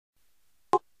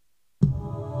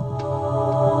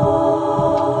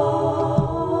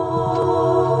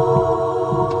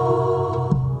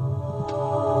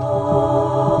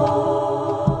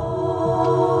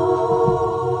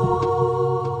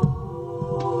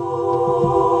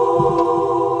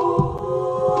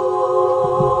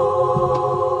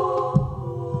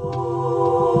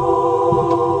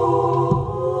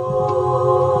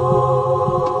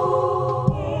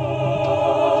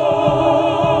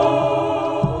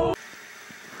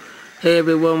Hey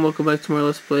everyone, welcome back to my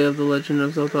Let's Play of The Legend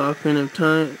of Zelda Ocarina of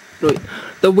Time. Wait,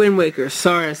 The Wind Waker.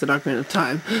 Sorry, I said Ocarina of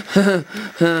Time.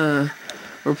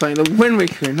 We're playing The Wind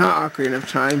Waker, not Ocarina of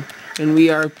Time. And we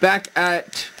are back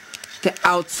at the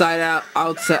outside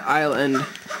island.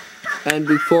 And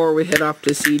before we head off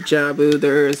to see Jabu,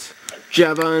 there's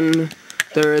Jabun.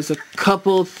 There's a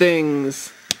couple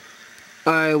things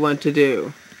I want to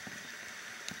do.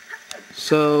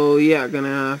 So yeah, gonna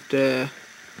have to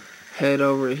head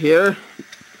over here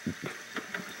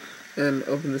and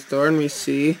open this door, and we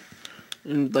see,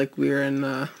 and like we're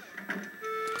in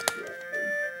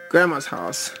Grandma's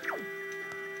house,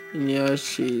 and yeah,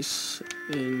 she's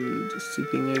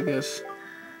sleeping, I guess.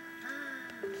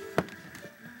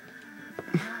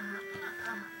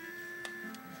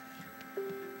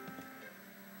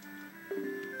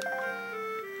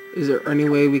 Is there any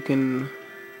way we can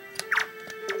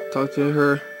talk to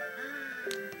her?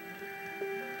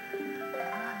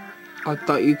 I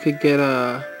thought you could get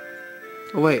a...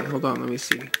 Oh wait, hold on, let me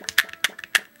see.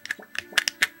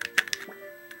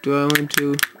 Do I want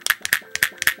to...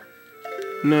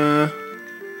 Nah.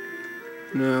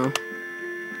 No.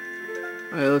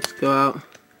 Alright, let's go out.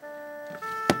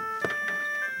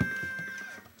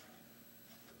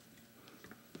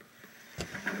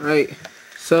 Alright,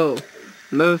 so,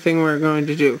 another thing we're going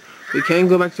to do. We can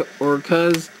go back to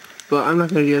Orca's, but I'm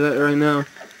not going to do that right now.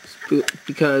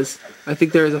 Because I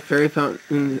think there is a fairy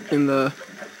fountain in the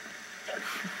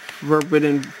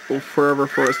Forbidden Forever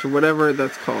Forest, or whatever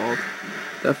that's called.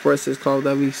 That forest is called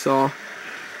that we saw.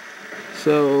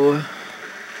 So,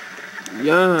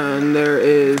 yeah, and there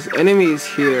is enemies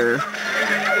here.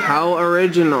 How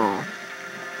original.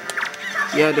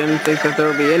 Yeah, didn't think that there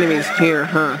would be enemies here,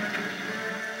 huh?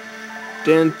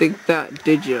 Didn't think that,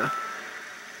 did ya?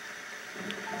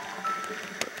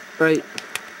 Right.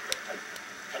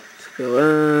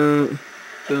 Go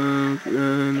jump,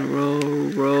 run,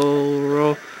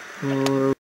 roll.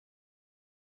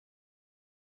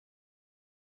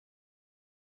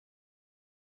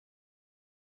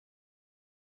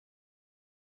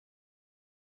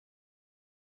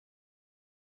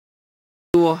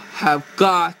 You have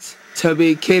got to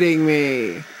be kidding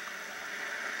me.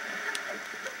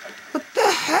 What the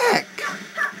heck?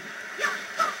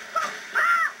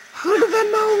 How did that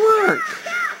not work?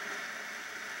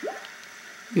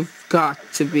 You've got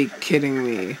to be kidding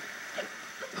me.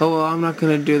 Oh well, I'm not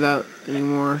gonna do that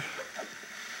anymore.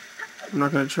 I'm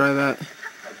not gonna try that.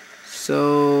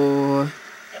 So,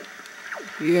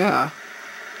 yeah.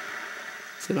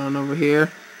 Sit on over here.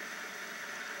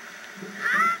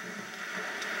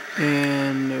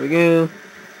 And there we go.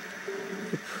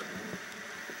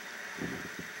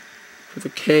 For the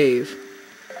cave.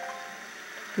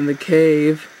 And the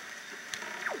cave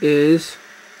is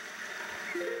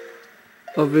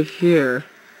over here.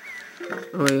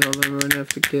 Oh wait, hold on, we're gonna have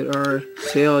to get our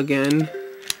sail again.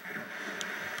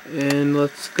 And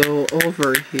let's go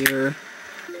over here.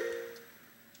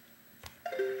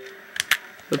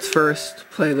 Let's first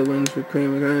play the Winds with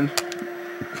Cream again.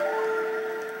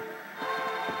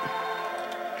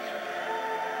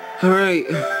 Alright.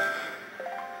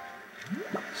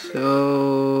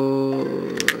 So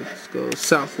let's go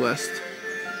southwest.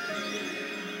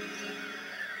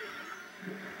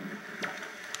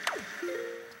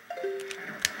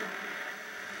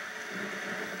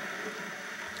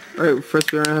 Alright,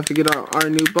 first we're gonna have to get our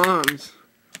new bombs.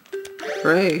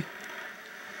 Hooray!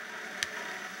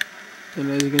 And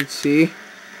as you can see,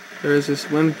 there's this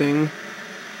one thing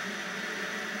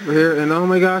over here, and oh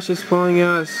my gosh, it's pulling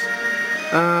us.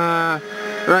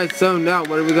 Alright, so now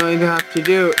what we're going to have to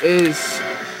do is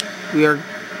we are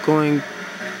going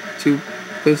to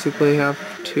basically have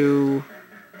to...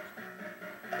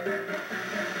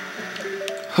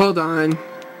 Hold on.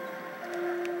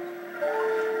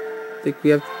 I think we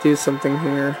have to do something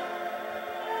here.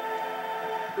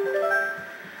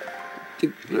 I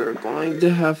think we're going to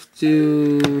have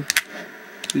to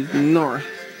do north.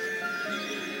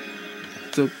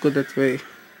 So go that way.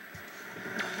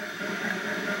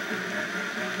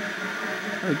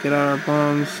 Alright, get out our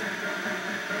bombs.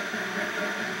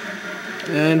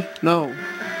 And no.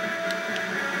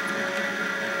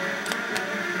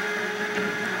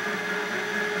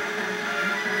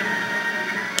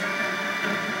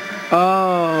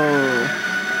 Oh,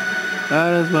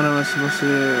 that is what I was supposed to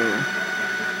do.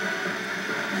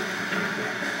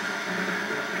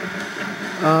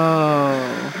 Oh.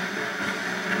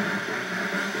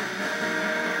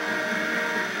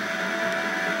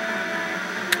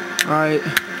 Alright.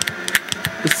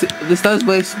 This does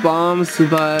waste bombs,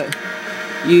 but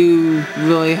you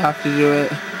really have to do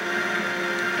it.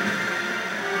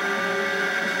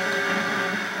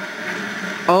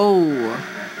 Oh!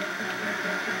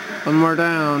 One more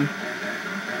down.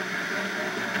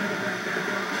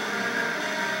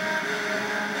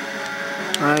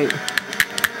 Alright.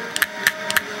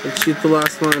 Let's shoot the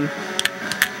last one.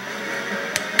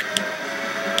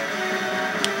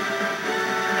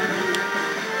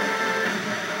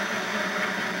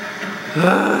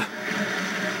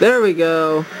 There we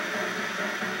go.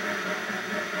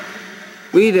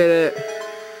 We did it.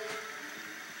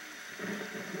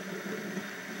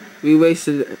 We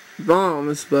wasted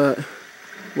bombs, but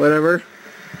whatever.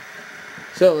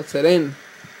 So let's head in.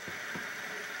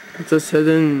 Let's head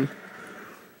in.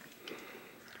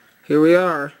 Here we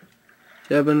are.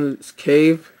 Jabba's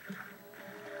cave.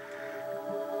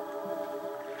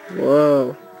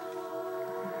 Whoa.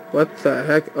 What the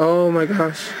heck? Oh my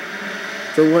gosh.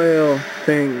 It's a whale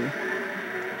thing.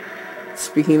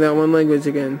 Speaking that one language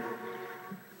again.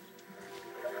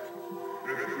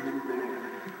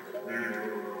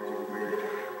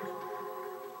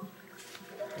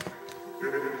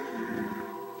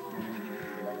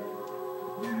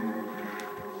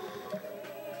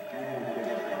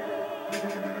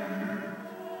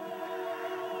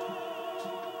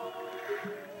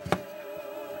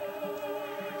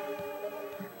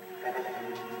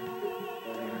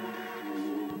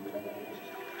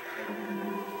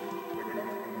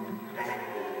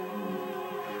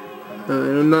 I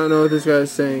do not know what this guy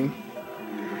is saying.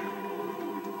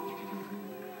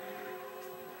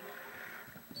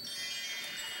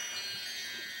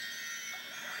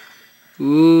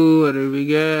 Ooh, what did we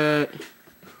get?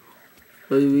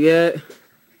 What did we get?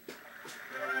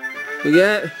 We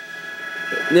get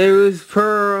Neru's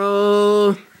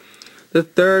Pearl, the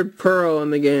third pearl in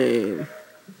the game.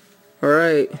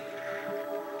 Alright.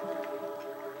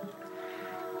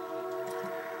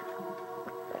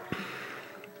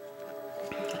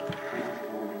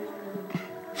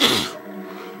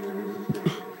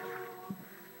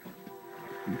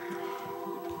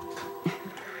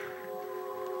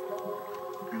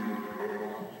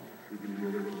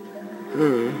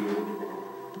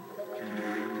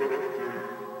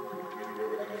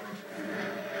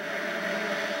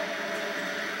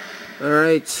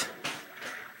 Alright,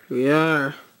 we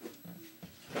are.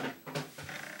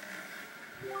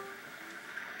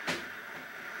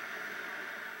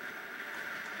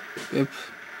 Yep.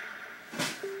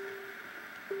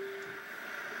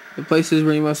 The places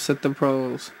where you must set the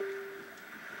pearls.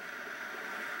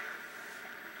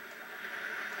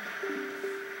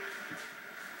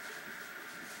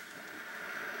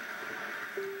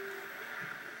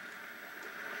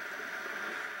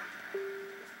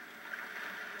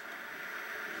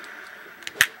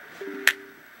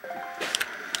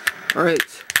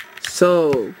 Alright,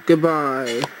 so,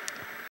 goodbye.